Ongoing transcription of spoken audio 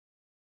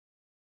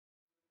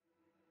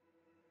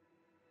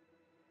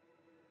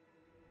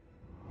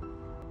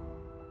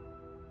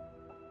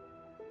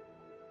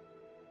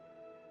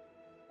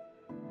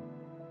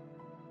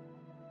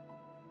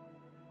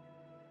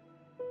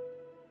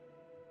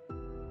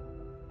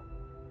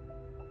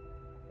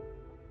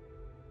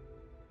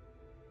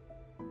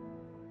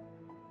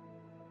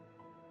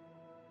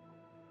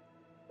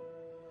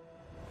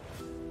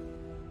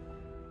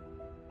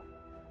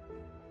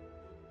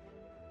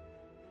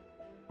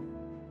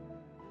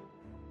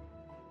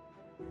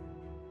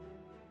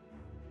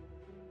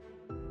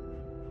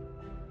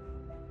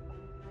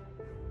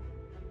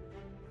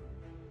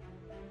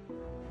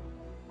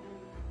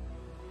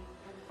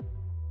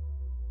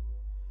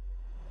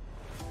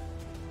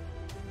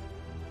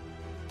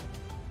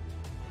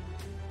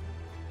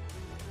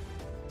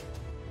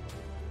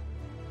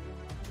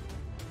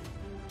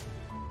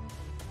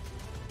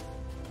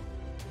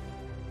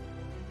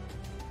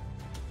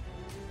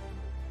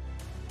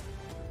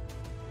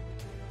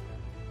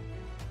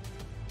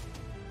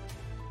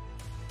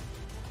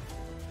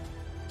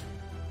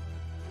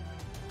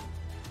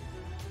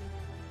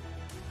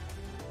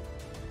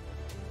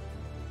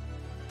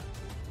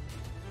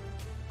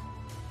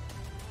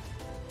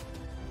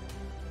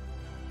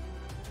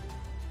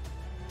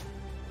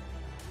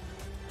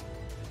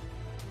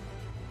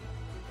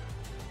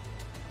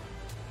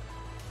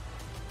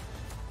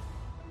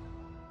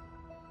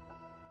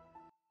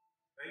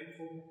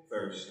Thankful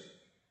Thursday.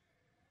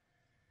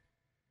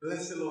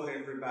 Bless the Lord,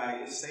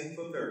 everybody. It's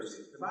Thankful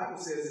Thursday. The Bible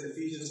says in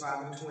Ephesians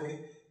 5:20,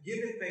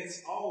 giving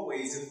thanks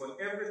always and for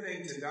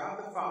everything to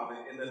God the Father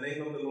in the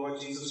name of the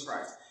Lord Jesus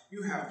Christ.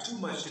 You have too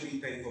much to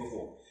be thankful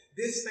for.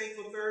 This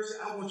Thankful Thursday,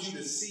 I want you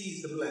to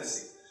seize the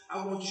blessing.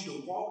 I want you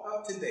to walk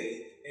up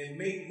today and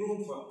make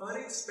room for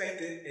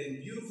unexpected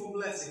and beautiful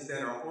blessings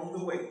that are on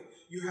the way.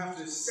 You have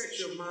to set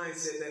your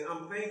mindset that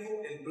I'm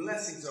thankful and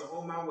blessings are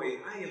on my way.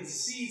 I am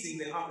seizing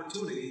the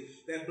opportunity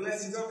that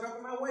blessings are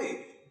coming my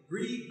way.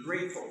 Be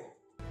grateful.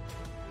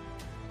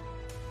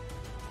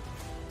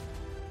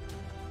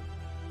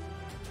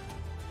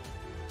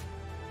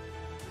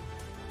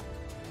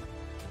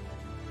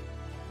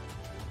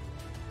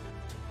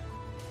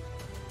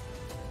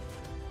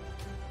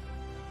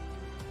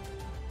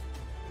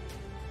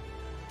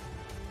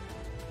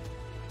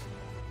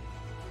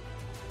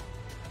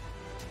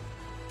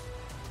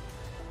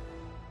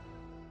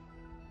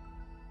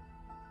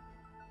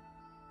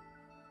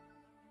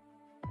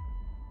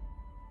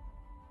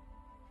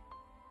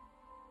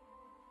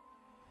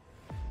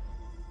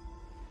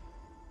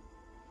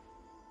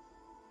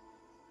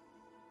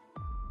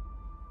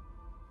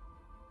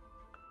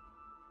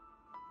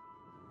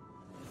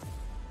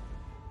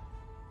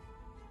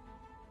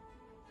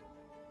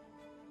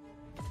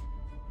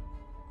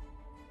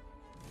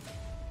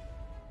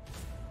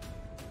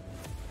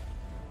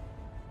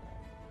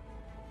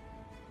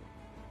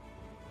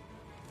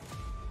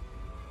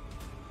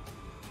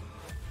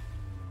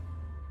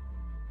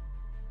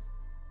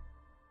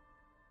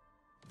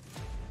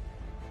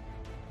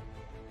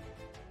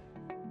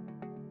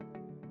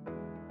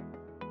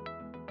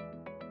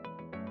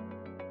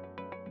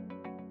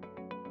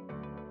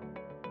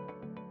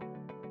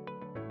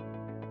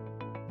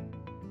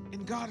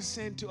 And God is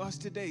saying to us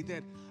today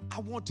that I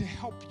want to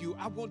help you.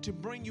 I want to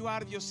bring you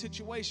out of your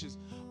situations.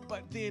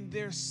 But then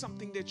there's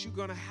something that you're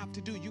going to have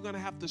to do. You're going to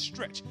have to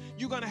stretch.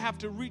 You're going to have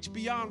to reach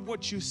beyond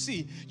what you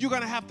see. You're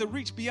going to have to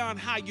reach beyond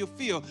how you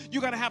feel.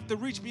 You're going to have to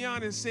reach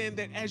beyond and saying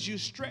that as you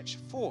stretch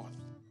forth,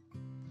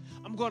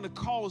 I'm going to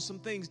cause some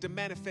things to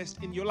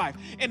manifest in your life.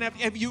 And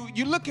if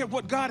you look at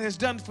what God has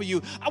done for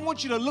you, I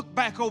want you to look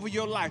back over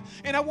your life.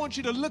 And I want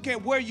you to look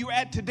at where you're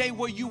at today,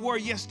 where you were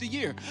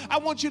yesteryear. I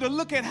want you to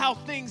look at how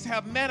things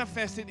have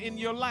manifested in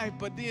your life.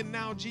 But then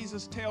now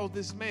Jesus tells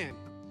this man,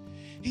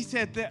 he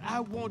said that I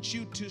want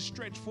you to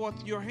stretch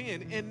forth your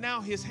hand. And now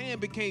his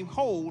hand became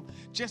whole,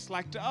 just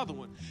like the other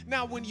one.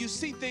 Now, when you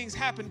see things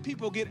happen,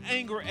 people get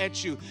angry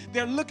at you.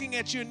 They're looking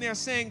at you and they're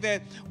saying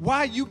that,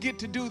 why you get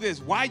to do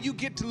this? Why you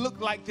get to look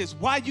like this?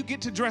 Why you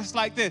get to dress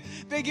like this?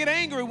 They get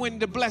angry when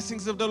the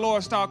blessings of the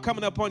Lord start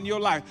coming up on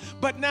your life.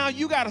 But now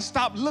you got to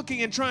stop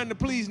looking and trying to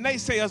please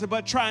naysayers,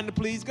 but trying to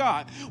please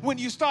God. When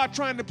you start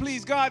trying to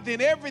please God,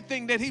 then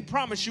everything that he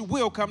promised you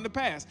will come to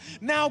pass.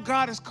 Now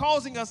God is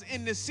causing us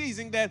in this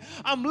season that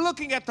I'm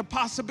looking at the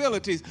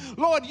possibilities.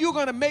 Lord, you're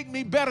going to make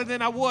me better than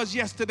I was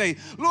yesterday.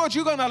 Lord,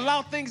 you're going to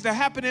allow things to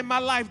happen in my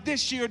life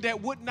this year that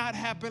would not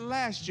happen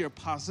last year.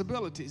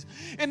 Possibilities.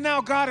 And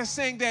now God is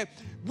saying that,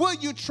 will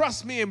you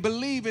trust me and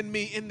believe in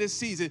me in this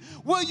season?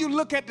 Will you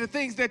look at the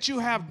things that you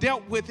have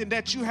dealt with and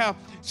that you have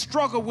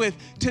struggled with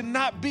to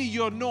not be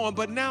your norm,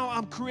 but now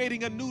I'm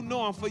creating a new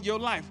norm for your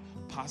life?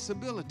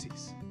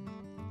 Possibilities.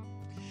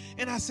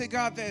 And I say,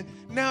 God, that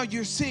now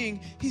you're seeing,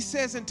 he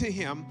says unto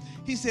him,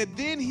 he said,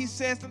 then he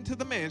says unto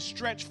the man,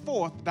 stretch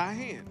forth thy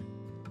hand.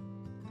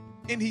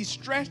 And he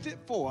stretched it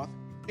forth,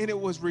 and it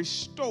was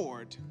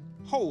restored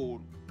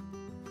whole,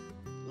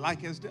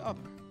 like as the other.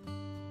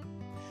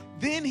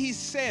 Then he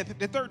said,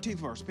 the 13th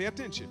verse, pay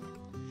attention.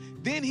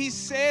 Then he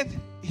said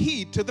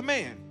he to the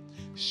man,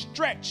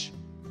 stretch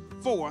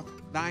forth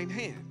thine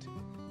hand.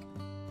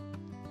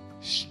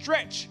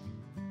 Stretch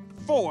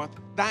forth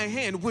thy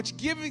hand, which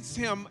gives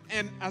him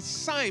an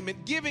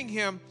assignment, giving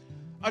him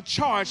a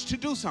charge to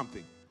do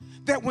something.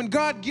 That when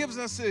God gives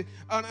us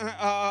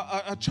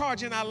a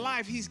charge in our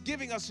life, he's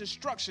giving us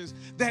instructions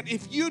that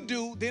if you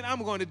do, then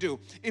I'm going to do.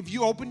 If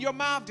you open your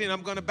mouth, then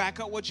I'm going to back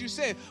up what you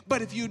said.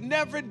 But if you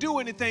never do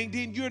anything,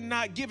 then you're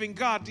not giving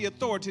God the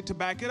authority to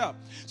back it up.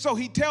 So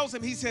he tells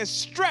him, he says,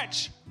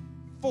 stretch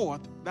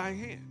forth thy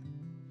hand.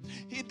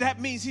 That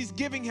means he's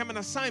giving him an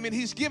assignment.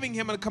 He's giving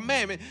him a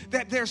commandment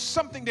that there's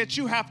something that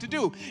you have to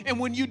do. And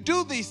when you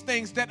do these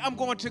things, that I'm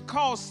going to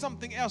cause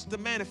something else to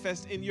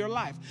manifest in your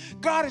life.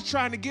 God is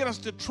trying to get us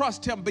to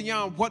trust him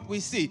beyond what we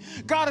see.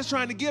 God is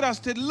trying to get us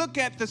to look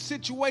at the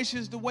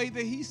situations the way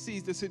that he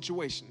sees the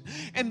situation.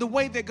 And the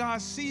way that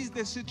God sees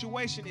the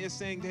situation is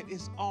saying that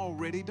it's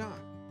already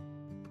done.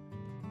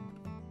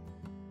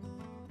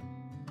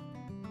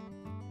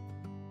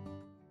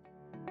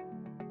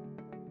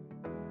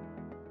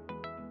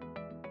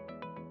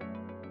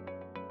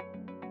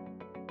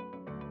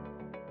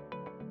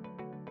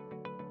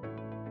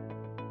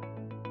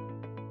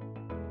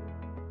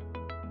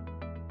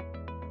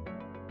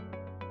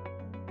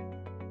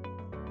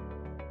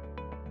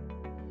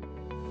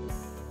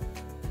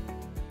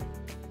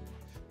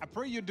 I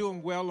pray you're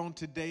doing well on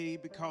today,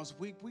 because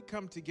we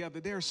come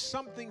together. There's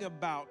something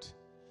about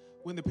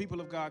when the people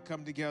of God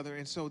come together.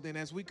 And so then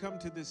as we come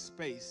to this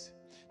space,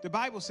 the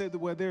Bible said that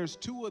where there's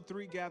 2 or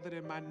 3 gathered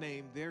in my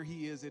name, there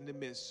he is in the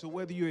midst. So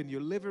whether you're in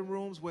your living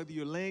rooms, whether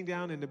you're laying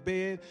down in the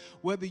bed,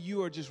 whether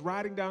you are just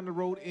riding down the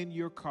road in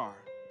your car,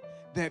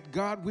 that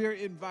God, we're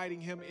inviting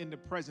him in the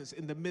presence,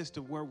 in the midst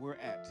of where we're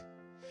at.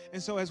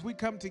 And so as we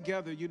come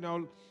together, you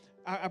know,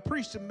 I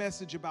preached a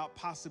message about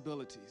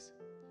possibilities.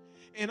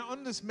 And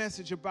on this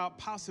message about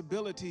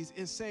possibilities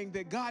is saying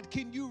that, God,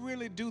 can you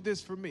really do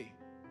this for me?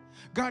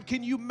 God,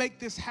 can you make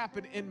this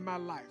happen in my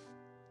life?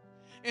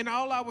 And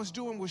all I was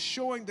doing was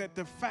showing that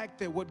the fact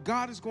that what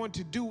God is going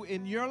to do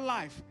in your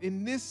life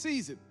in this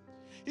season,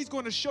 he's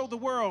going to show the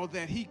world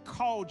that he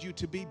called you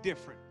to be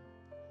different.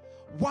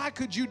 Why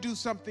could you do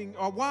something,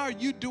 or why are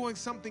you doing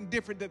something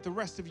different that the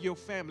rest of your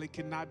family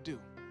cannot do?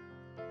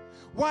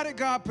 Why did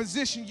God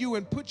position you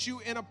and put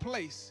you in a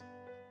place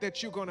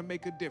that you're going to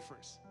make a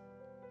difference?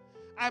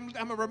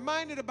 I'm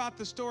reminded about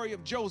the story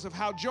of Joseph,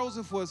 how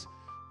Joseph was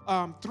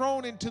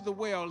thrown into the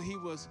well. He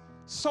was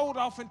sold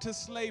off into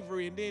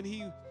slavery, and then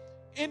he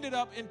ended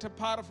up into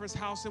Potiphar's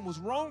house and was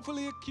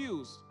wrongfully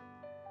accused,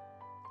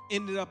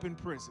 ended up in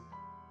prison.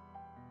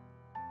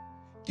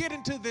 Get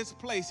into this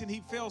place and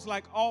he feels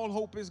like all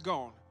hope is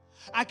gone.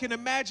 I can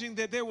imagine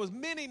that there was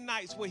many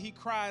nights where he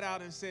cried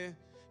out and said,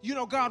 you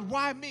know, God,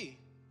 why me?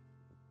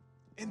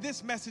 And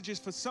this message is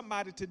for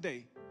somebody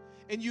today.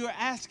 And you're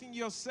asking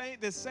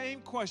the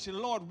same question,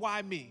 Lord,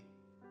 why me?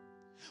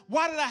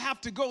 Why did I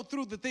have to go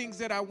through the things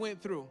that I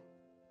went through?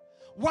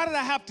 Why did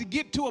I have to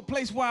get to a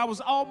place where I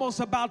was almost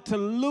about to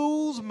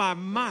lose my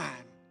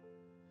mind?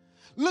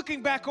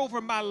 Looking back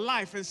over my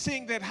life and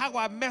seeing that how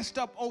I messed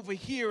up over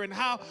here and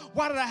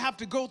why did I have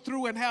to go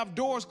through and have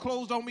doors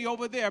closed on me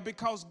over there?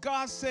 Because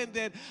God said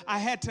that I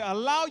had to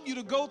allow you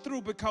to go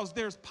through because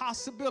there's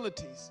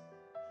possibilities.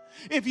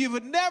 If you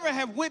would never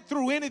have went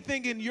through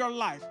anything in your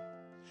life,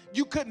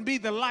 you couldn't be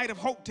the light of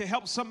hope to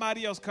help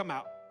somebody else come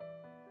out.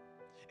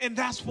 And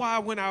that's why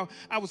when I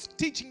was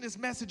teaching this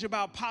message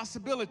about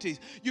possibilities,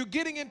 you're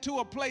getting into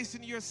a place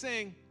and you're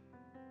saying,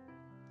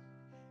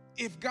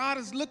 if God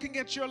is looking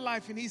at your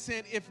life and he's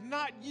saying, if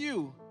not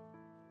you,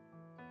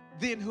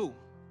 then who?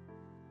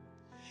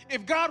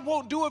 If God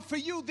won't do it for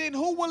you, then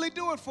who will he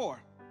do it for?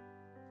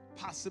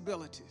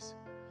 Possibilities.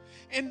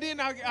 And then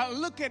I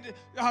look at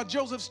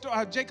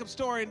Jacob's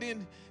story, and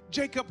then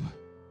Jacob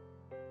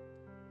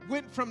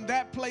went from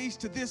that place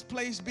to this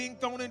place, being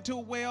thrown into a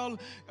well,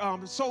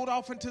 sold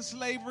off into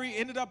slavery,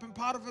 ended up in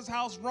Potiphar's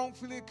house,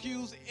 wrongfully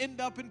accused,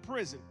 ended up in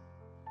prison.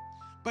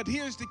 But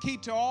here's the key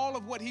to all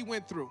of what he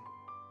went through.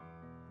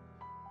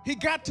 He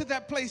got to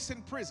that place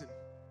in prison,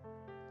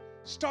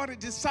 started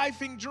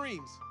deciphering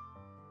dreams,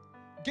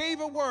 gave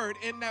a word,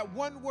 and that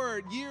one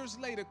word years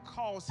later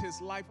caused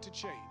his life to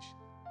change.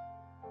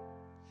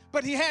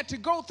 But he had to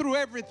go through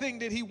everything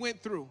that he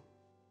went through.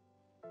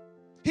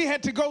 He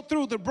had to go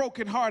through the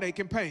broken heartache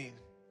and pain.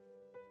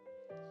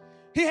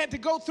 He had to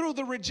go through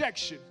the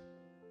rejection.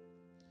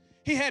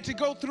 He had to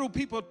go through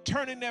people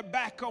turning their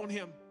back on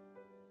him,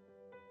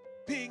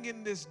 being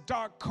in this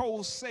dark,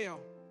 cold cell,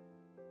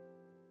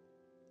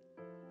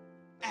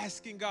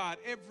 asking God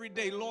every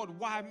day, Lord,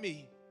 why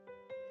me?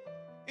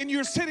 And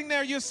you're sitting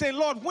there, you're saying,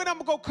 Lord, when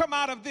am I going to come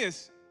out of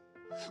this?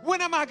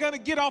 When am I going to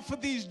get off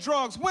of these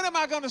drugs? When am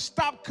I going to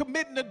stop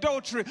committing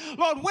adultery?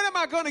 Lord, when am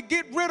I going to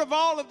get rid of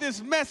all of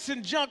this mess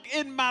and junk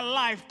in my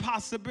life?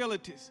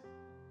 Possibilities.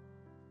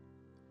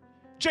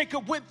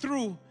 Jacob went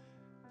through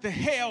the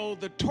hell,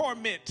 the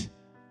torment,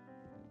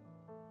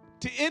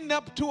 to end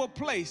up to a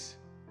place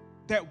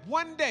that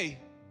one day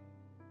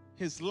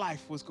his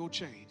life was going to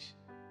change.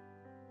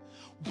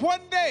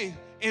 One day,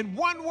 in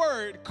one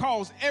word,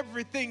 caused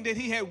everything that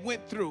he had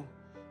went through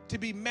to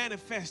be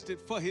manifested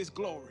for his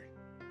glory.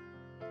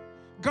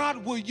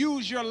 God will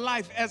use your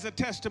life as a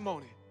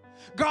testimony.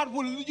 God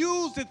will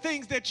use the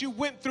things that you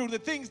went through, the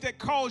things that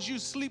caused you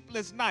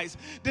sleepless nights.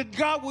 That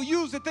God will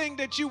use the thing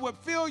that you would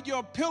fill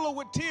your pillow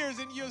with tears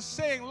and you're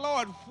saying,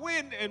 Lord,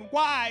 when and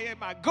why am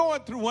I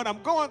going through what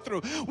I'm going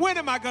through? When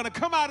am I going to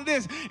come out of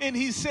this? And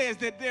he says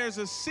that there's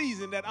a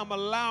season that I'm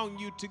allowing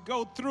you to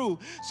go through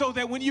so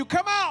that when you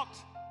come out,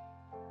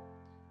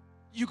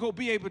 you're going to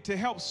be able to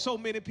help so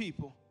many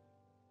people.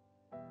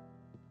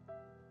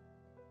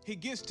 He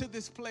gets to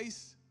this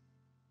place,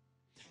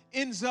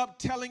 ends up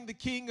telling the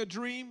king a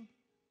dream.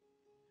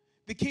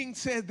 The king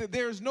says that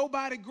there is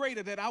nobody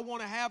greater that I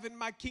want to have in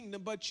my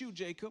kingdom but you,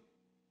 Jacob.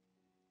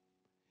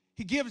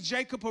 He gives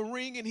Jacob a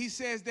ring and he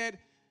says that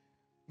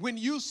when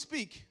you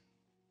speak,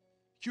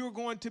 you're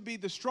going to be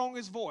the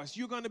strongest voice.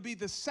 You're going to be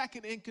the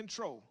second in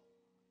control.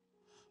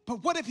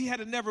 But what if he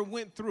had never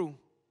went through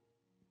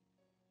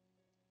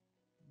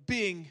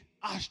being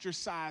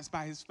ostracized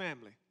by his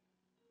family?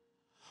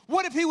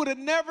 What if he would have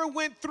never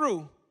went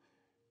through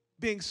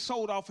being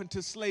sold off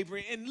into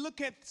slavery? And look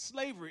at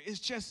slavery, it's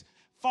just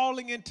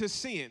falling into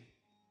sin.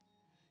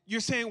 You're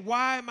saying,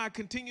 why am I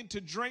continuing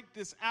to drink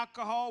this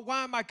alcohol?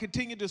 Why am I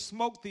continuing to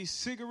smoke these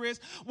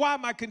cigarettes? Why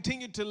am I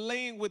continuing to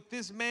laying with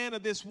this man or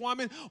this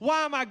woman?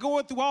 Why am I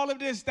going through all of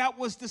this? That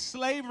was the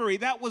slavery.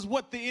 That was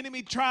what the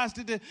enemy tries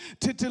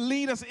to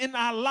lead us in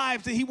our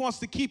lives, that he wants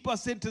to keep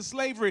us into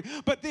slavery.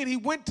 But then he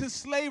went to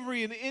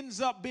slavery and ends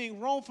up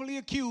being wrongfully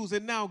accused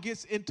and now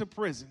gets into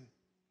prison.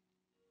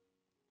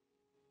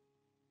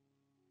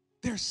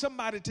 There's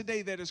somebody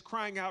today that is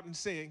crying out and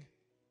saying,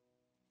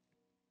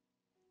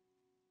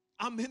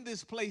 I'm in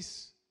this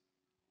place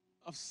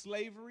of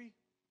slavery.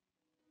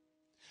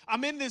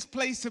 I'm in this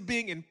place of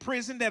being in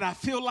prison that I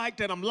feel like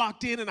that I'm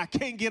locked in and I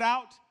can't get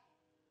out.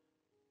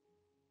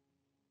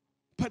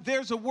 But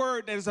there's a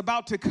word that is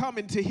about to come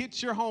and to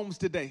hit your homes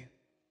today.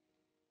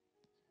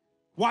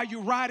 While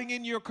you're riding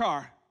in your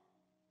car,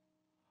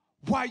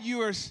 while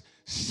you are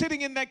sitting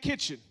in that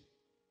kitchen,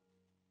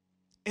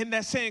 and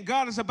that's saying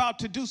God is about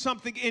to do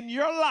something in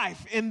your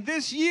life in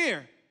this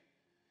year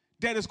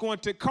that is going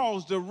to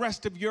cause the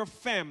rest of your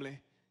family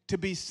to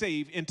be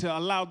saved and to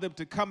allow them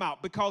to come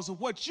out. Because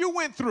of what you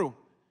went through,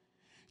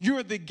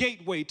 you're the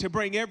gateway to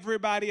bring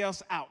everybody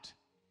else out.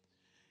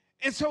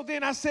 And so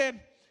then I said,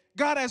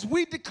 God, as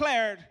we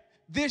declared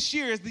this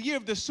year is the year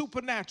of the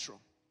supernatural,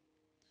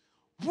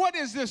 what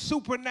is the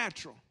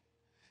supernatural?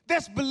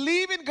 That's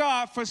believing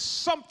God for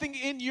something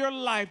in your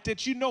life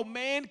that you know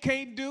man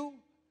can't do,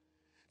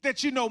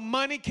 that you know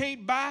money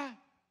can't buy,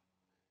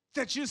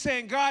 that you're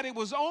saying, God, it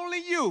was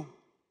only you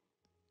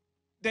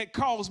that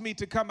caused me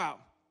to come out.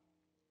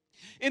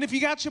 And if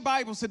you got your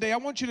Bibles today, I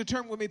want you to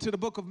turn with me to the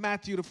book of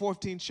Matthew, the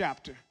 14th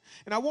chapter.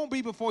 And I won't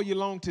be before you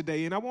long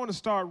today, and I want to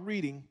start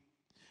reading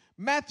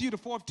Matthew, the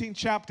 14th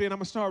chapter, and I'm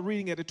going to start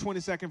reading at the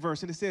 22nd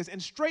verse. And it says, and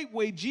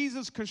straightway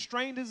Jesus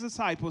constrained his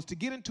disciples to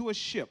get into a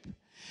ship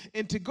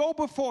and to go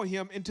before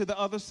him into the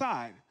other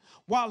side,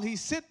 while he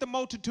sent the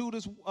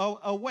multitudes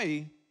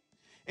away.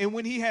 And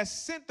when he has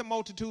sent the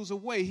multitudes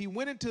away, he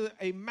went into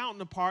a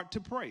mountain apart to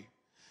pray.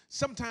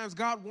 Sometimes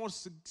God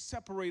wants to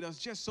separate us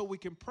just so we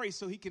can pray,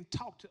 so he can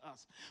talk to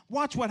us.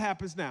 Watch what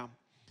happens now.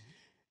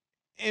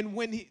 And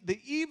when the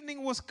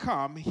evening was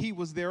come, he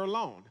was there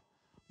alone.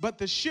 But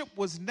the ship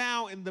was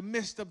now in the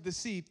midst of the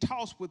sea,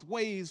 tossed with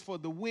waves, for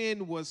the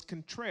wind was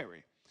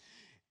contrary.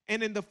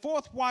 And in the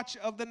fourth watch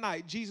of the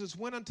night, Jesus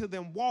went unto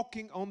them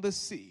walking on the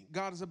sea.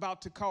 God is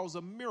about to cause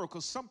a miracle,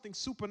 something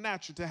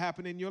supernatural to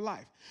happen in your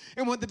life.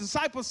 And when the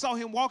disciples saw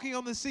him walking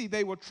on the sea,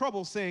 they were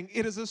troubled, saying,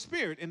 it is a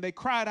spirit. And they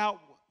cried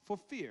out for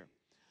fear.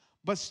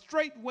 But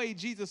straightway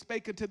Jesus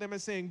spake unto them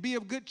and saying, be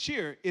of good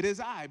cheer, it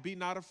is I, be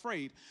not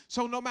afraid.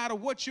 So no matter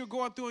what you're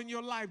going through in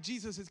your life,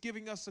 Jesus is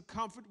giving us a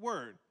comfort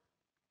word.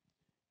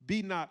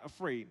 Be not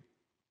afraid.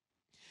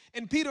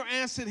 And Peter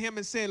answered him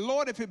and said,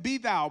 Lord, if it be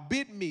thou,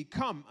 bid me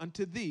come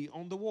unto thee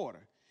on the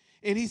water.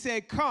 And he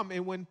said, come.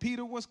 And when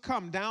Peter was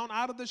come down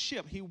out of the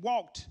ship, he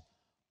walked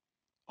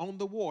on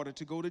the water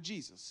to go to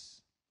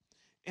Jesus.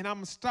 And I'm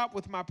going to stop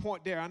with my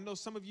point there. I know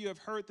some of you have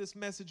heard this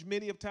message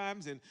many of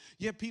times, and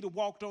yeah, Peter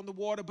walked on the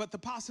water, but the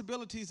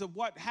possibilities of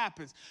what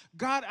happens.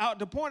 God,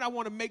 the point I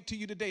want to make to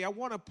you today, I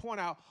want to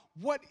point out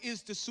what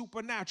is the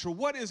supernatural?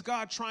 What is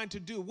God trying to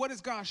do? What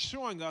is God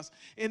showing us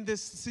in this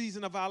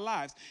season of our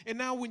lives? And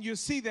now when you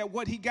see that,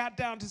 what he got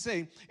down to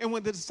say, and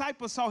when the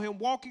disciples saw him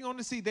walking on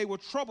the sea, they were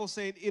troubled,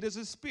 saying, it is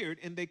a spirit,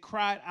 and they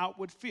cried out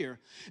with fear.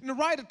 And the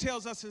writer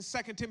tells us in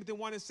 2 Timothy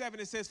 1:7,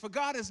 it says, for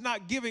God is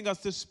not giving us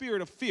the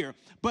spirit of fear,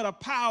 but a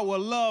power,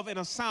 love, and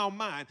a sound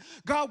mind.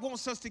 God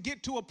wants us to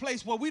get to a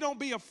place where we don't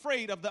be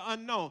afraid of the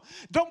unknown.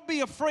 Don't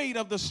be afraid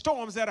of the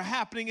storms that are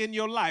happening in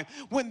your life.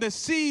 When the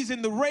seas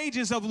and the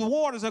rages of the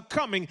waters are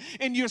coming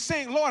and you're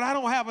saying, Lord, I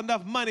don't have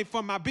enough money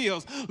for my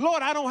bills.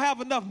 Lord, I don't have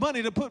enough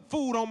money to put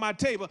food on my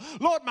table.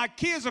 Lord, my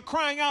kids are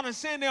crying out and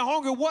saying they're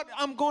hungry. What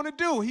I'm going to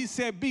do? He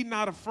said, be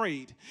not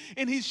afraid.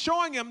 And he's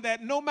showing them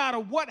that no matter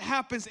what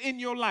happens in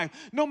your life,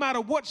 no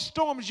matter what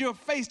storms you're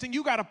facing,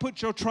 you got to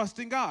put your trust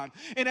in God.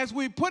 And as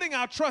we're putting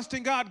our trust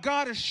in God,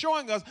 God is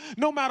showing us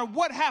no matter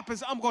what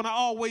happens, I'm going to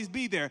always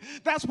be there.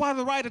 That's why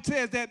the writer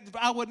says that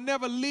I would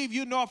never leave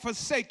you nor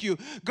forsake you.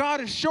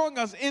 God is showing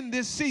us in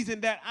this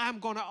season that I'm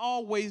going to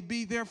always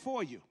be there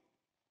for you.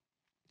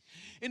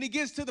 And he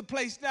gets to the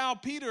place now,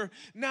 Peter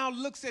now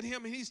looks at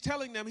him and he's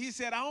telling them, he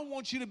said, I don't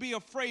want you to be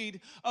afraid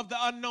of the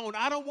unknown.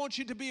 I don't want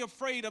you to be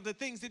afraid of the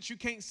things that you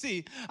can't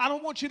see. I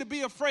don't want you to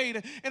be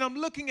afraid. And I'm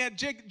looking at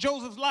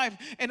Joseph's life,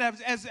 and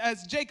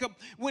as Jacob,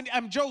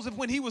 Joseph,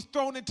 when he was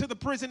thrown into the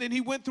prison and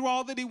he went through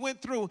all that he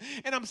went through.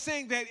 And I'm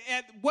saying that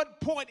at what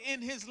point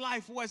in his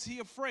life was he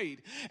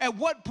afraid? At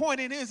what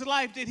point in his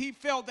life did he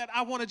feel that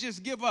I want to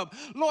just give up?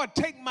 Lord,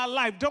 take my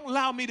life. Don't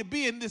allow me to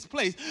be in this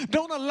place.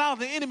 Don't allow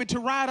the enemy to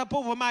ride up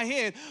over my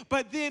head.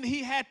 But then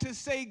he had to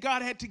say,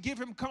 God had to give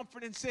him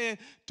comfort and said,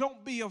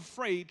 don't be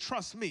afraid,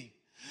 trust me.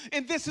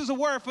 And this is a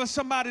word for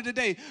somebody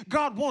today.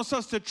 God wants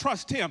us to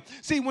trust him.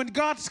 See, when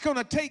God's going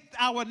to take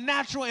our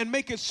natural and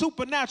make it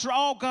supernatural,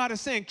 all God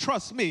is saying,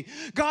 trust me.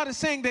 God is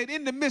saying that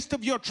in the midst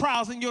of your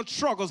trials and your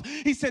struggles,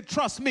 he said,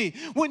 trust me.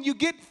 When you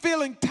get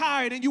feeling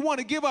tired and you want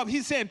to give up,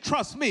 he's saying,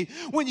 trust me.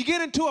 When you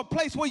get into a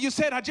place where you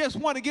said, I just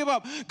want to give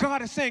up,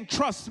 God is saying,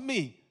 trust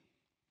me.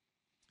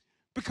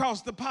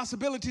 Because the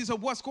possibilities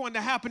of what's going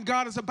to happen,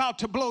 God is about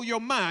to blow your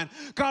mind.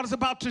 God is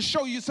about to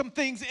show you some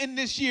things in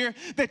this year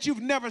that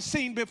you've never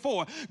seen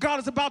before. God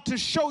is about to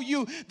show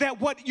you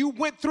that what you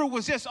went through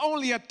was just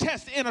only a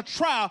test and a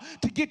trial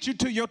to get you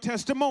to your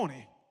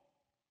testimony.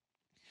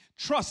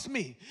 Trust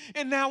me.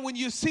 And now when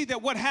you see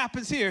that what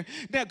happens here,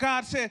 that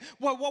God said,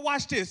 well,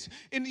 watch this.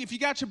 And if you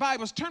got your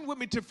Bibles, turn with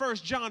me to 1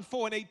 John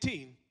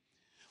 4:18.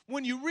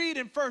 When you read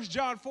in 1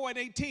 John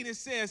 4:18, it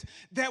says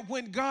that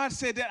when God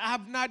said that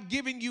I've not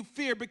given you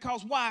fear,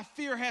 because why?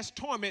 Fear has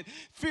torment.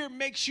 Fear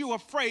makes you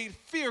afraid.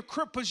 Fear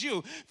cripples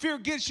you. Fear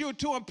gets you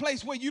to a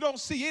place where you don't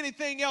see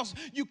anything else.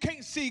 You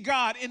can't see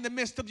God in the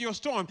midst of your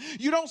storm.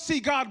 You don't see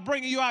God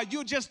bringing you out.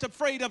 You're just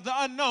afraid of the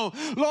unknown.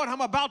 Lord,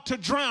 I'm about to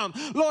drown.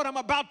 Lord, I'm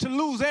about to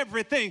lose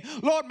everything.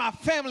 Lord, my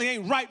family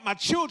ain't right. My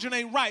children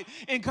ain't right.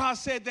 And God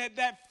said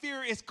that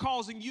fear is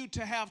causing you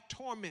to have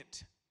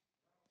torment.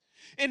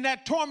 And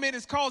that torment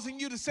is causing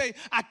you to say,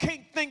 I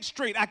can't think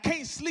straight. I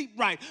can't sleep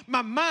right.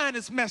 My mind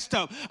is messed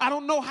up. I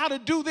don't know how to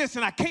do this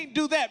and I can't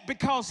do that,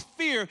 because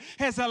fear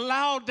has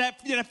allowed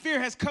that,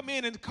 fear has come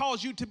in and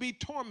caused you to be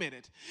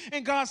tormented.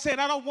 And God said,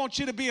 I don't want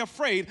you to be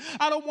afraid.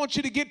 I don't want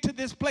you to get to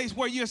this place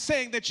where you're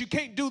saying that you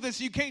can't do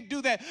this, you can't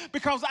do that,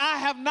 because I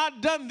have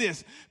not done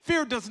this.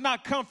 Fear does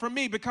not come from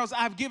me, because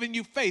I've given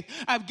you faith.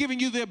 I've given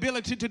you the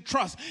ability to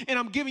trust, and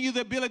I'm giving you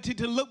the ability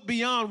to look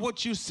beyond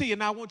what you see,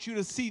 and I want you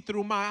to see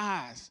through my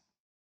eyes.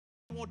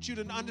 I want you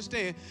to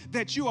understand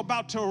that you're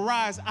about to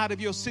arise out of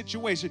your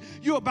situation.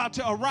 You're about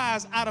to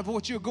arise out of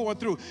what you're going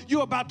through.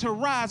 You're about to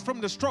rise from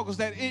the struggles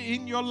that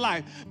in your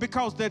life,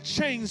 because the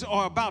chains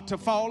are about to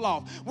fall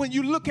off. When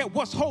you look at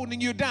what's holding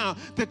you down,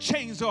 the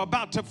chains are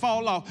about to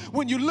fall off.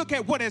 When you look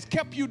at what has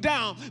kept you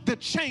down, the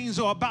chains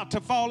are about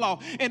to fall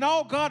off. And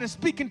all God is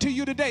speaking to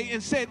you today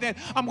and said that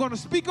I'm going to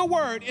speak a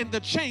word and the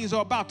chains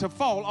are about to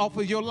fall off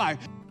of your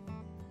life,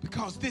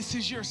 because this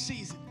is your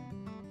season.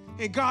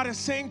 And God is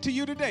saying to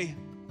you today,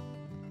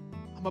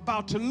 I'm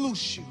about to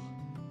loose you.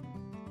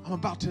 I'm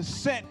about to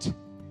set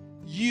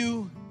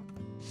you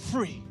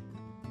free.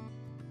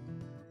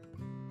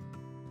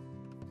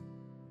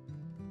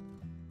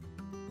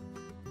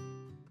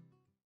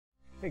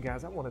 Hey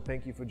guys, I want to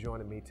thank you for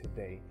joining me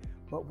today.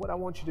 But what I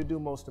want you to do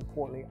most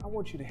importantly, I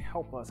want you to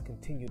help us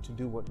continue to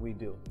do what we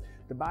do.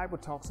 The Bible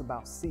talks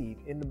about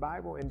seed. In the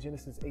Bible, in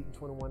Genesis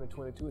 8:21 and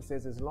 22, it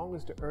says, as long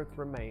as the earth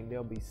remains,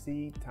 there'll be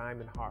seed, time,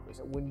 and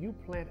harvest. When you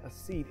plant a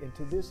seed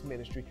into this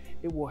ministry,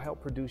 it will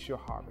help produce your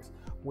harvest.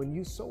 When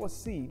you sow a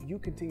seed, you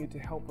continue to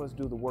help us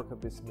do the work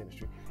of this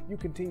ministry. You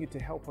continue to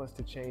help us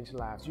to change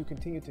lives. You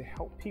continue to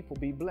help people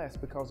be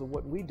blessed because of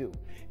what we do.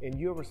 And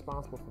you're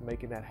responsible for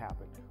making that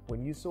happen.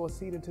 When you sow a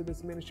seed into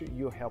this ministry,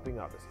 you're helping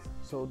others.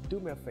 So do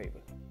me a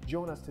favor.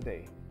 Join us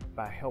today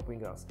by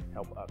helping us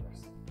help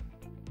others.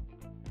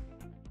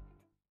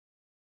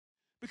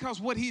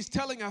 Because what he's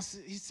telling us,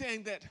 he's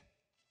saying that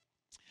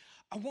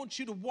I want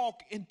you to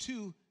walk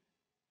into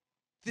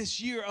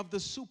this year of the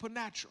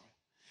supernatural.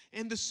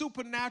 And the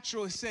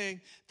supernatural is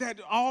saying that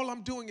all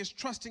I'm doing is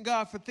trusting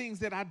God for things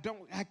that I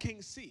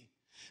can't see.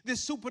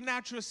 This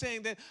supernatural is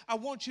saying that I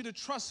want you to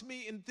trust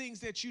me in things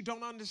that you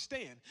don't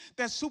understand.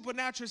 That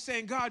supernatural is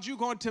saying, God, you're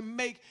going to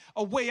make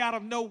a way out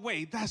of no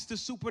way. That's the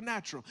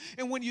supernatural.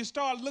 And when you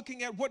start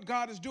looking at what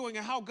God is doing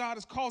and how God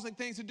is causing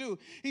things to do,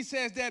 he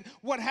says that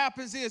what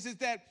happens is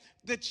that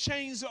the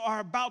chains are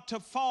about to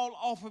fall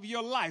off of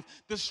your life.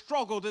 The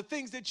struggle, the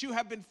things that you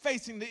have been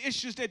facing, the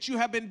issues that you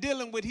have been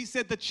dealing with, he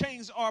said the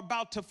chains are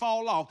about to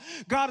fall off.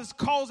 God is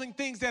causing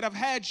things that have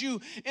had you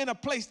in a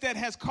place that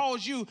has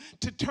caused you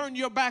to turn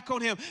your back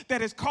on him, that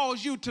has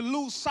caused you to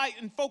lose sight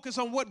and focus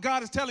on what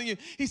God is telling you.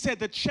 He said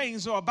the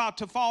chains are about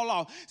to fall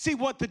off. See,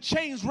 what the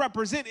chains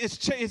represent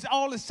is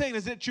all it's saying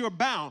is that you're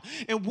bound.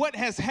 And what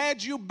has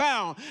had you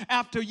bound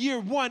after year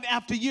 1,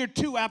 after year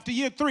 2, after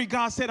year 3,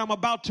 God said, I'm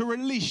about to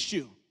release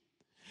you.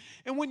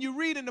 And when you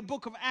read in the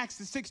book of Acts,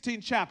 the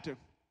 12th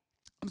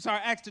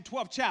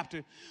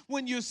chapter,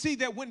 when you see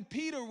that when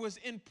Peter was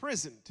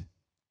imprisoned,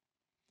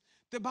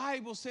 the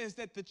Bible says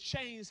that the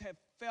chains have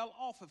fell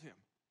off of him.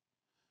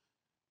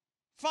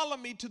 Follow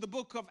me to the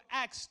book of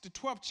Acts, the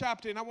 12th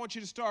chapter, and I want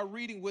you to start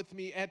reading with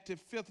me at the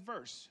 5th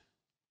verse.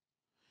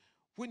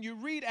 When you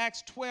read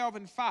Acts 12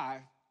 and 5,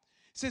 it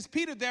says,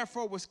 Peter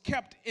therefore was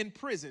kept in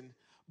prison,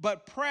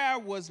 but prayer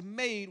was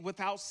made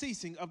without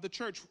ceasing of the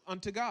church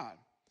unto God.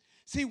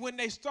 See, when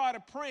they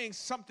started praying,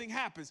 something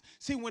happens.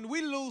 See, when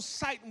we lose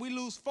sight and we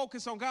lose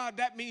focus on God,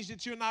 that means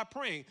that you're not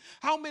praying.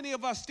 How many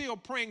of us still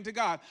praying to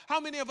God? How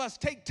many of us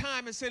take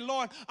time and say,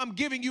 Lord, I'm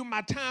giving you my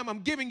time.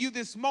 I'm giving you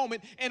this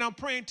moment, and I'm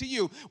praying to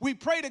you. We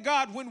pray to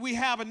God when we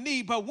have a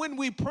need, but when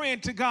we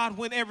praying to God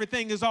when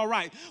everything is all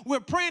right. We're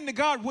praying to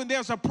God when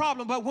there's a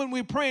problem, but when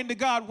we're praying to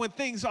God when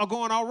things are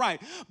going all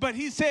right. But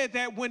he said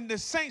that when the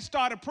saints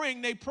started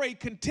praying, they prayed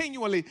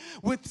continually.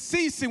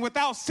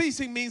 Without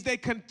ceasing means they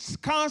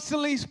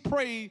constantly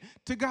pray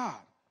to God.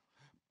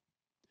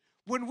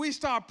 When we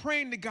start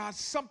praying to God,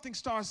 something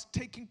starts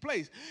taking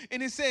place.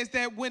 And it says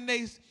that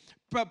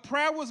but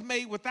prayer was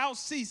made without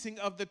ceasing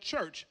of the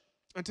church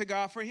unto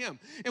God for him.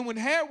 And when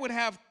Herod would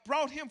have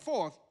brought him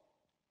forth,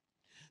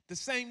 The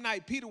same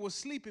night, Peter was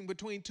sleeping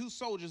between two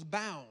soldiers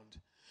bound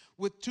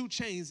with two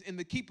chains, and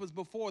the keepers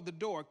before the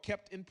door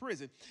kept in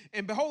prison.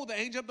 And behold, the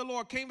angel of the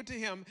Lord came unto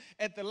him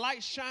at the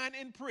light shine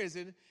in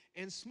prison,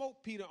 and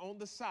smote Peter on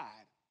the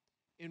side,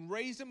 and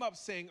raised him up,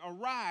 saying,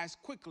 Arise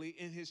quickly,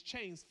 and his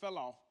chains fell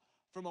off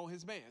from on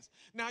his bands.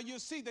 Now you'll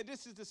see that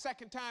this is the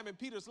second time in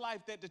Peter's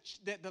life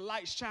that the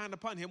light shined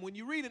upon him. When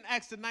you read in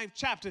Acts the 9th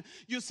chapter,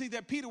 you'll see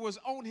that Peter was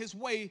on his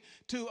way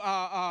to,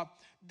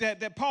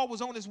 that Paul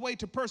was on his way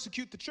to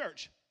persecute the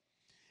church.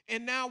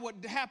 And now what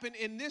happened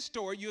in this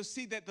story, you'll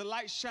see that the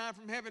light shined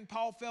from heaven.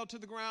 Paul fell to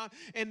the ground.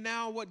 And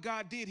now what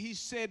God did, he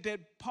said that,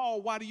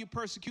 Paul, why do you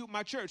persecute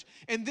my church?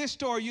 In this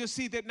story, you'll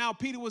see that now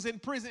Peter was in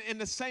prison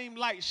and the same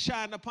light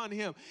shined upon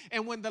him.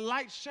 And when the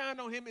light shined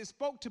on him, it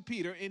spoke to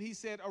Peter and he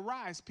said,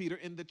 Arise, Peter,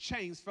 and the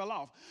chains fell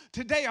off.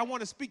 Today, I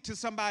want to speak to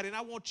somebody and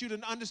I want you to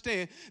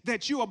understand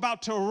that you're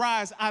about to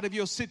arise out of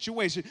your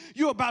situation.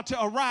 You're about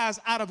to arise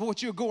out of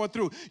what you're going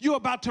through. You're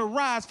about to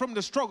rise from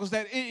the struggles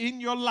that in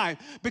your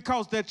life,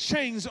 because the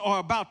chains are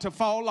about to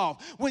fall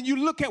off. When you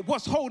look at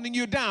what's holding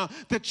you down,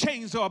 the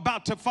chains are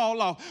about to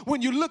fall off.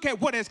 When you look at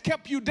what has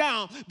kept you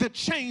down, the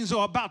chains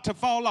are about to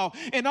fall off.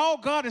 And all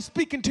God is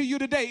speaking to you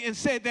today and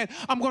said that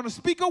I'm going to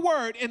speak a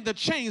word and the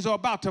chains are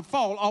about to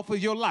fall off of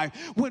your life.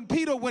 When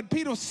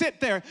Peter sat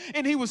there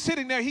and he was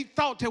sitting there, he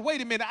thought that,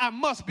 wait a minute, I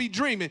must be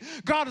dreaming.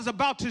 God is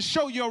about to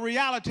show you a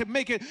reality,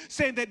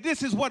 saying that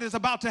this is what is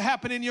about to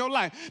happen in your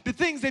life. The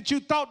things that you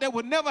thought that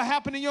would never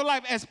happen in your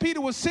life, as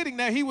Peter was sitting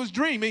there, he was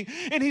dreaming,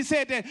 and he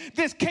said that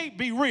this can't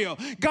be real.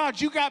 God,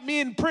 you got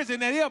me in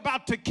prison and they're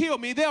about to kill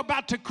me. They're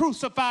about to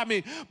crucify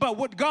me. But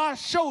what God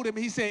showed him,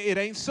 he said, it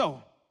ain't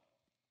so.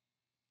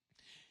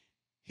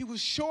 He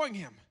was showing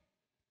him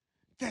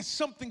that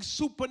something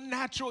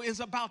supernatural is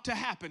about to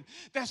happen.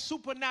 That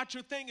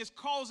supernatural thing is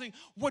causing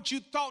what you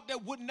thought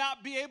that would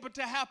not be able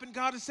to happen.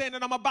 God is saying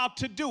that I'm about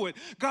to do it.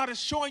 God is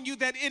showing you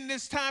that in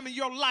this time in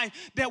your life,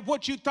 that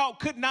what you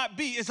thought could not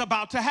be is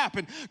about to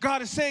happen.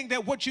 God is saying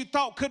that what you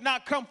thought could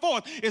not come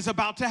forth is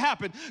about to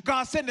happen.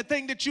 God said the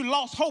thing that you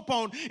lost hope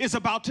on is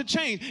about to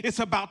change. It's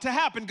about to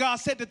happen. God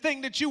said the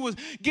thing that you was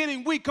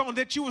getting weak on,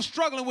 that you were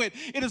struggling with,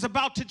 it is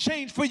about to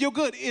change for your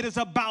good. It is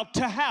about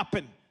to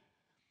happen.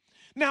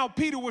 Now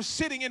Peter was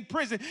sitting in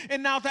prison,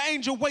 and now the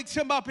angel wakes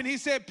him up and he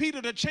said,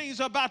 Peter, the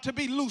chains are about to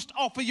be loosed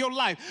off of your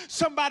life.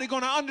 Somebody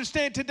going to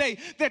understand today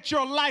that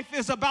your life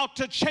is about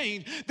to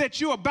change,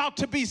 that you're about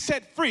to be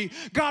set free.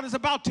 God is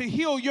about to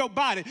heal your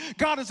body.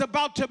 God is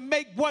about to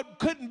make what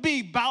couldn't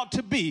be about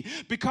to be,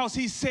 because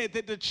he said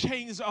that the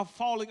chains are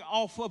falling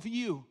off of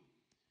you.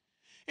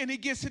 And he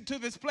gets into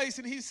this place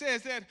and he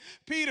says that,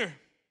 Peter,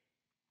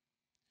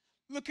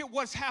 look at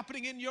what's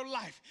happening in your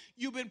life.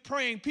 You've been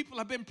praying. People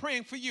have been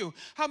praying for you.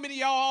 How many of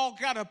y'all all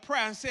got a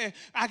prayer and said,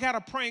 I got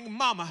a praying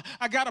mama.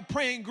 I got a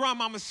praying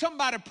grandmama.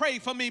 Somebody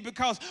prayed for me,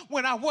 because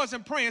when I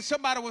wasn't praying,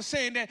 somebody was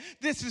saying that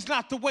this is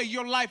not the way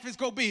your life is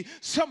going to be.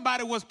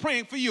 Somebody was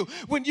praying for you.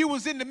 When you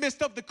was in the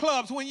midst of the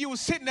clubs, when you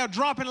was sitting there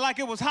dropping like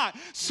it was hot,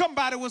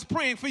 somebody was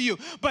praying for you.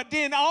 But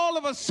then all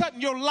of a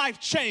sudden your life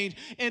changed,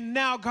 and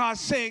now God's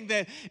saying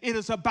that it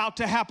is about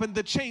to happen.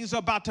 The chains are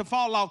about to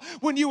fall off.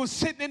 When you were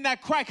sitting in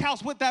that crack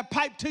house with that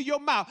pipe to your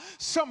mouth,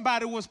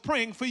 somebody was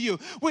praying for you.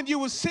 When you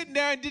were sitting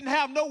there and didn't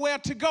have nowhere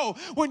to go,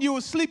 when you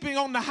were sleeping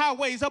on the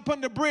highways, up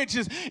on the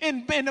bridges,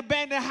 in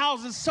abandoned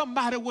houses,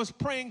 somebody was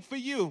praying for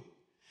you.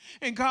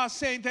 And God's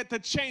saying that the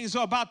chains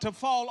are about to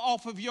fall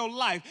off of your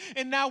life.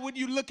 And now when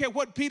you look at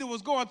what Peter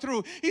was going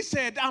through, he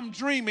said, I'm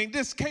dreaming.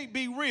 This can't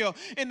be real.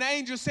 And the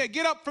angel said,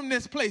 get up from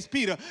this place,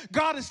 Peter.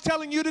 God is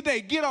telling you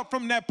today, get up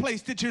from that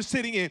place that you're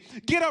sitting in.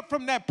 Get up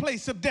from that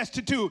place of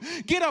destitute.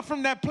 Get up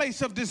from that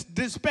place of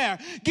despair.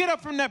 Get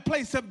up from that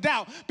place of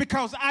doubt,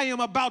 because I am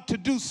about to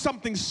do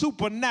something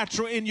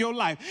supernatural in your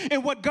life.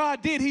 And what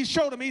God did, he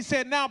showed him. He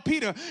said, now,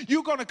 Peter,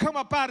 you're going to come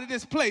up out of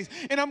this place,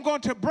 and I'm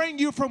going to bring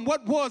you from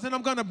what was, and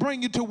I'm going to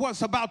bring you to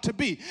what's about to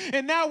be.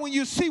 And now when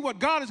you see what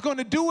God is going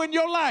to do in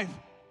your life,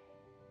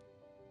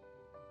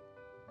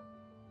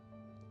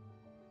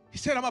 he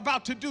said, I'm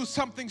about to do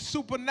something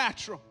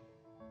supernatural.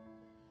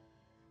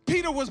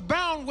 Peter was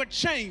bound with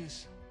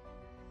chains,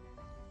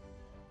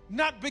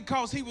 not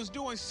because he was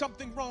doing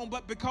something wrong,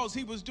 but because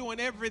he was doing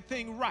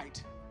everything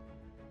right.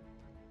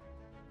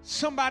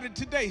 Somebody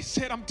today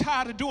said, I'm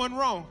tired of doing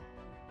wrong.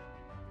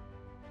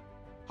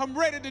 I'm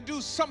ready to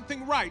do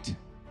something right.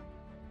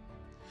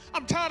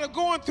 I'm tired of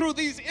going through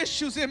these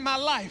issues in my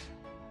life.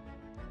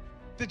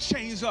 The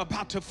chains are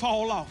about to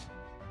fall off.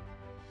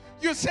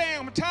 You're saying,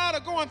 I'm tired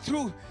of going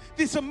through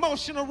this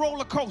emotional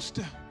roller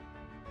coaster.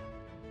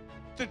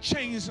 The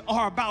chains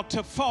are about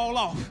to fall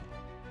off.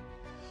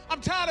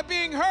 I'm tired of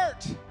being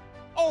hurt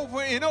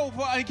over and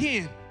over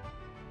again.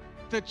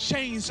 The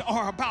chains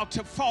are about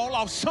to fall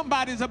off.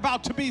 Somebody's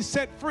about to be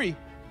set free.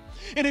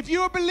 And if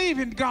you're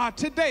believing God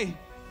today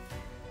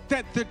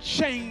that the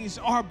chains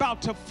are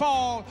about to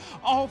fall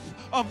off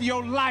of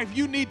your life,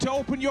 you need to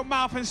open your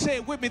mouth and say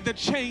it with me. The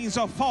chains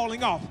are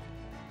falling off.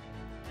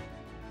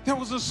 There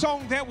was a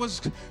song that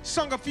was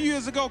sung a few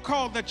years ago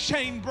called The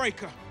Chain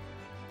Breaker.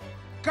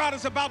 God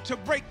is about to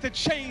break the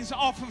chains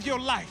off of your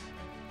life.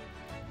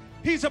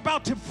 He's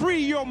about to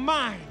free your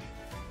mind.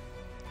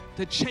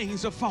 The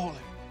chains are falling.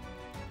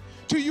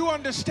 Do you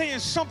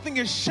understand something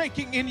is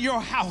shaking in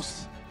your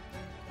house?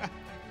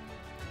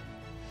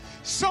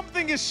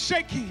 Something is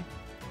shaking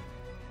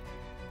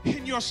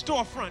in your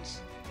storefronts.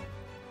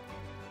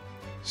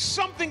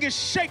 Something is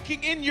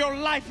shaking in your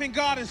life, and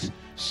God is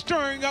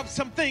stirring up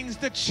some things.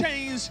 The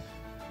chains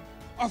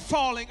are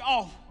falling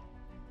off.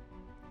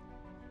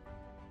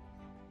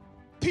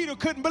 Peter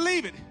couldn't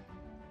believe it.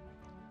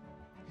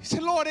 He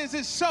said, Lord, is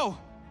it so?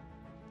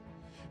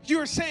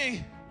 You're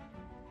saying,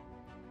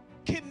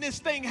 can this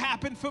thing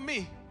happen for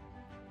me?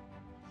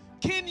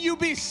 Can you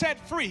be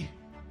set free?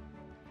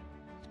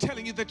 I'm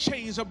telling you, the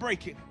chains are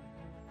breaking.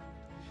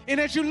 And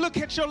as you look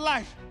at your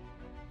life,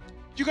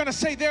 you're going to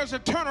say there's a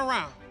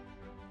turnaround.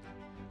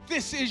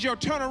 This is your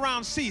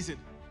turnaround season.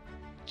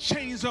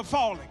 Chains are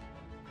falling.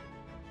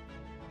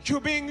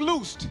 You're being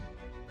loosed.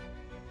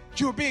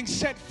 You're being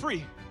set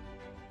free.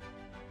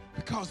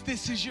 Because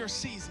this is your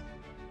season.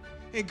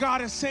 And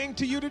God is saying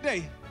to you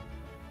today,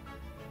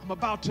 I'm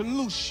about to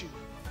loose you.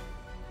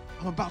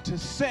 I'm about to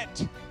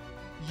set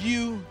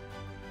you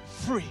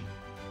free.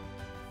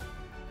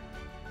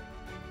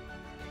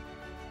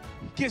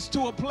 Gets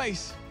to a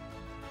place,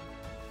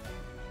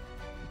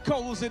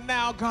 goes, and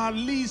now God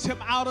leads him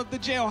out of the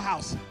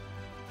jailhouse,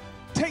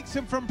 takes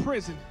him from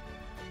prison.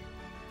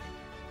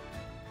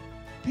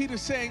 Peter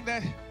saying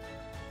that,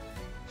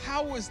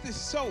 how is this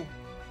so?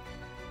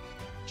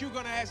 You're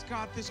going to ask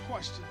God this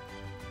question.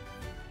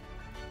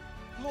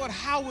 Lord,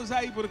 how was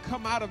I able to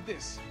come out of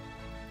this?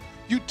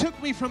 You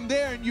took me from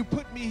there and you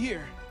put me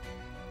here.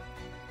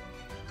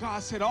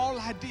 God said, all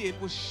I did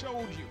was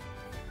showed you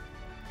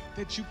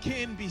that you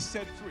can be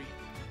set free,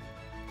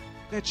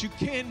 that you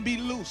can be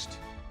loosed.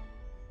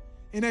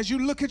 And as you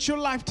look at your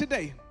life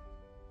today,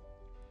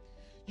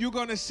 you're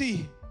going to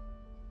see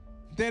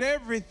that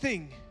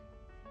everything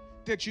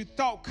that you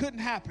thought couldn't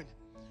happen,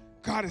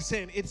 God is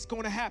saying it's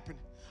going to happen.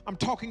 I'm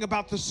talking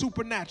about the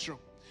supernatural.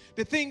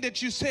 The thing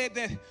that you said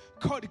that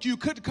you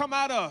couldn't come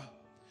out of,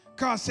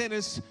 God said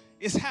it's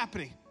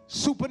happening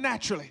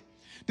supernaturally.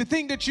 The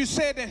thing that you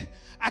said that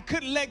I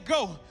couldn't let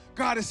go,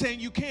 God is saying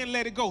you can't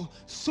let it go.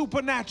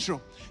 Supernatural.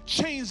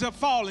 Chains are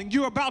falling.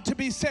 You're about to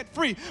be set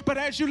free. But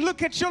as you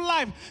look at your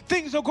life,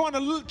 things are going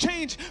to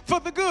change for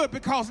the good,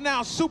 because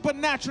now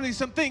supernaturally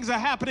some things are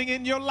happening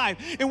in your life.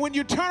 And when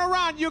you turn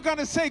around, you're going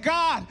to say,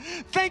 God,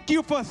 thank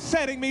you for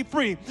setting me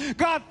free.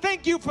 God,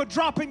 thank you for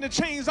dropping the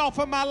chains off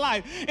of my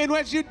life. And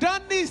as you've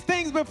done these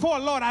things before,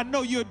 Lord, I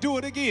know you'll do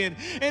it again.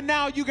 And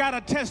now you got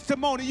a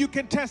testimony. You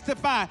can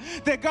testify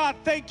that, God,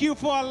 thank you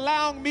for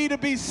allowing me to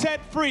be set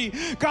free.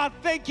 God,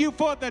 thank you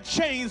for the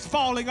chains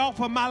falling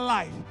off of my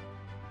life.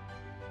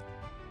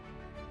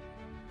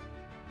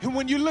 And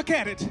when you look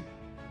at it,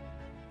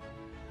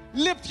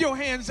 lift your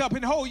hands up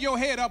and hold your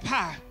head up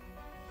high.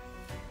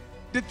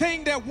 The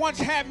thing that once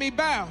had me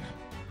bound,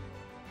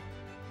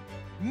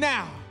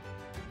 now,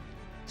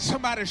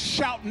 somebody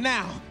shout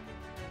now.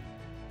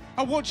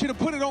 I want you to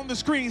put it on the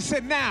screen.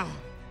 Say now.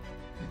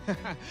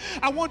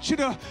 I want you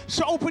to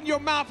open your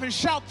mouth and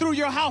shout through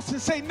your house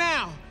and say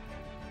now.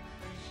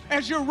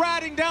 As you're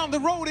riding down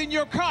the road in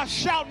your car,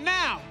 shout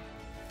now.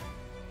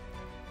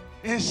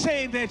 And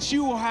say that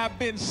you have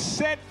been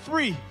set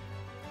free.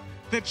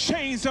 The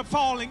chains are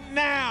falling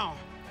now.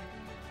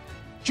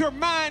 Your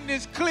mind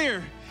is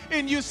clear.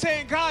 And you're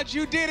saying, God,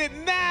 you did it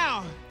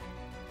now.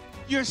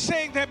 You're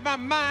saying that my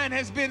mind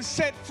has been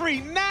set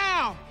free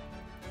now.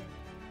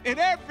 And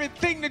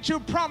everything that you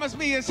promised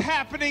me is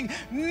happening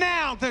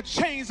now. The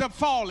chains are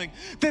falling.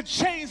 The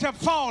chains are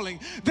falling.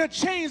 The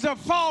chains are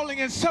falling.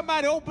 And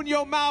somebody open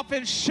your mouth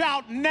and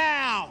shout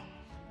now.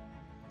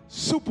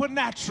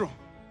 Supernatural.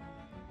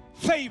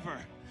 Favor.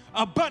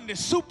 Abundance.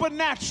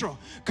 Supernatural.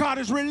 God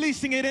is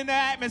releasing it in the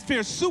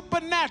atmosphere.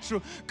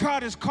 Supernatural.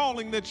 God is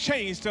calling the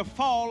chains to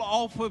fall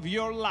off of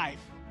your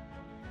life.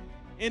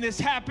 And it's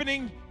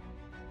happening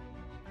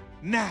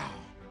now.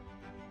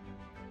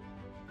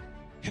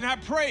 And I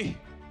pray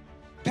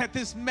that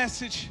this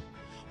message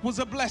was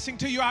a blessing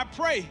to you. I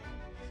pray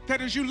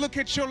that as you look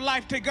at your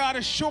life, that God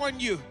is showing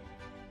you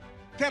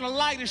that a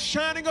light is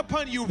shining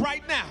upon you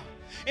right now.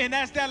 And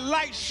as that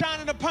light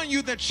shining upon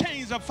you, the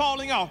chains are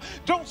falling off.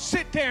 Don't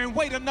sit there and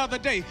wait another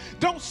day.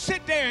 Don't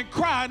sit there and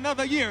cry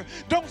another year.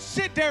 Don't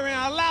sit there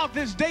and allow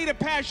this day to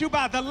pass you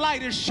by. The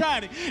light is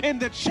shining and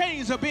the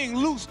chains are being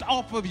loosed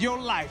off of your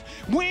life.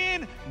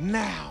 When?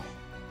 Now.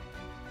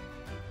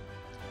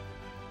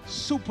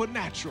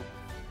 Supernatural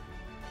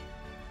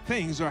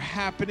things are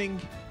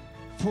happening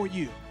for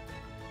you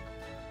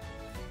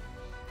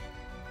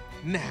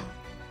now.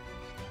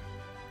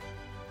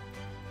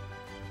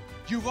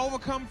 You've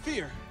overcome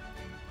fear.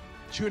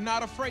 You're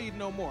not afraid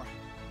no more.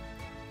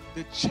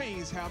 The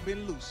chains have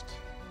been loosed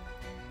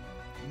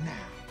now.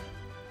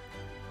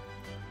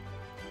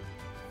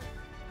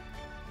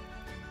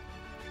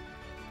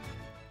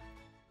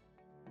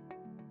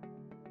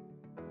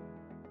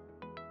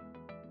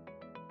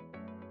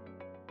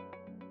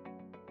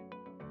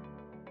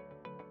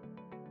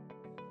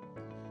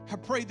 I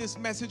pray this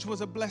message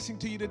was a blessing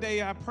to you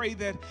today. I pray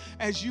that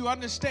as you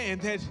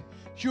understand that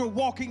you're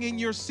walking in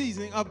your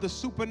season of the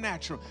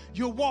supernatural,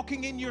 you're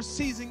walking in your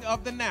season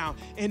of the now,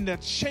 and the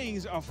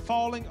chains are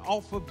falling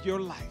off of your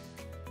life.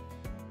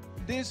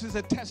 This is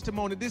a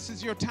testimony. This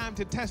is your time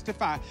to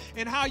testify.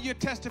 And how you're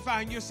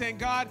testifying, you're saying,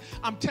 God,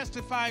 I'm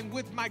testifying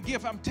with my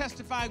gift. I'm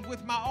testifying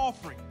with my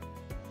offering.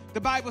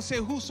 The Bible says,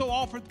 whoso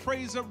offereth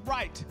praise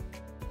aright.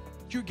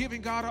 You're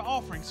giving God an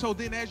offering. So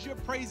then as you're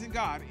praising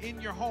God in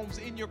your homes,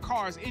 in your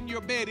cars, in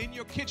your bed, in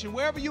your kitchen,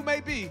 wherever you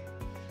may be,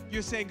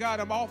 you're saying, God,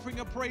 I'm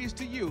offering a praise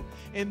to you.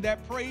 And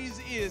that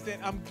praise is that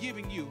I'm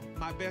giving you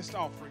my best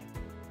offering.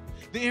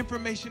 The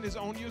information is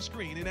on your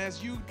screen. And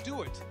as you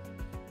do it,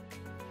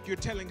 you're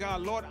telling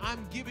God, Lord,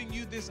 I'm giving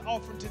you this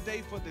offering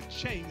today for the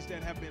chains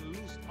that have been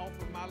loosed off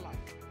of my life.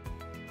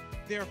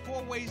 There are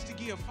 4 ways to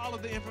give. Follow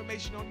the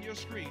information on your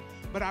screen.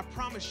 But I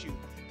promise you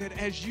that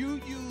as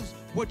you use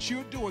what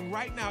you're doing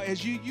right now,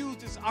 as you use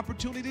this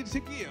opportunity to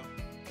give,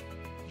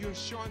 you're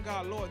showing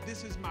God, Lord,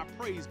 this is my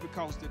praise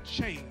because the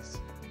chains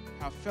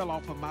have fell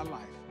off of my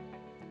life.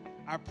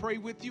 I pray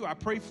with you. I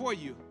pray for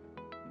you.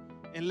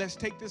 And let's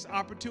take this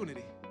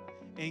opportunity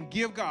and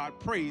give God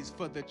praise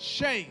for the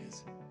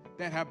chains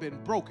that have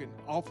been broken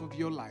off of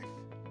your life.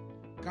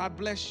 God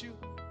bless you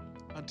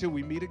until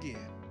we meet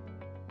again.